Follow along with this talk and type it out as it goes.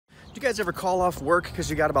Do you guys ever call off work because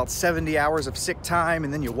you got about 70 hours of sick time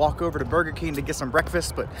and then you walk over to Burger King to get some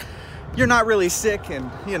breakfast, but you're not really sick and,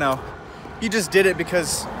 you know, you just did it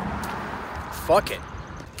because fuck it.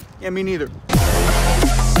 Yeah, me neither.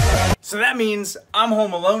 So that means I'm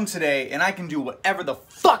home alone today and I can do whatever the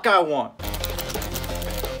fuck I want.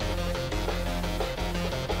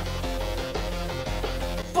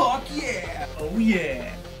 Fuck yeah! Oh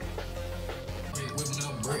yeah!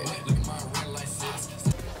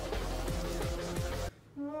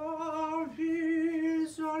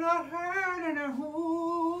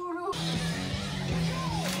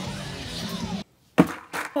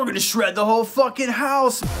 We're gonna shred the whole fucking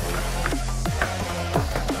house!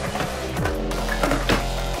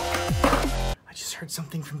 I just heard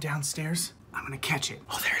something from downstairs. I'm gonna catch it.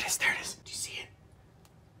 Oh, there it is, there it is. Do you see it?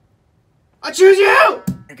 I choose you!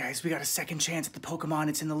 Hey guys, we got a second chance at the Pokemon.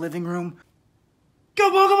 It's in the living room. Go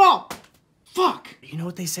Pokeball! Fuck! You know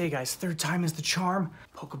what they say, guys, third time is the charm.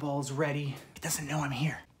 Pokeball is ready. It doesn't know I'm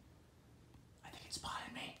here. I think it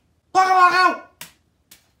spotted me. Pokeball, go!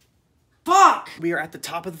 Fuck! We are at the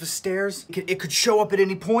top of the stairs. It could show up at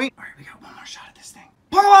any point. All right, we got one more shot at this thing.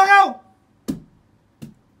 Pokemon, go!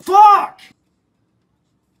 Fuck!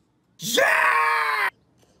 Yeah!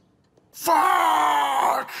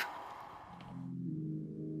 Fuck!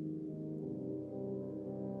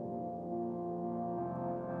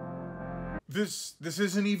 This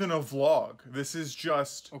isn't even a vlog. This is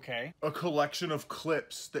just Okay. a collection of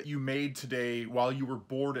clips that you made today while you were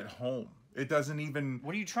bored at home. It doesn't even...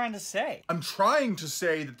 What are you trying to say? I'm trying to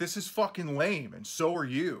say that this is fucking lame, and so are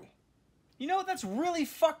you. You know, that's really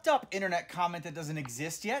fucked up, internet comment that doesn't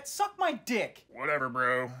exist yet. Suck my dick. Whatever,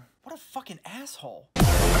 bro. What a fucking asshole.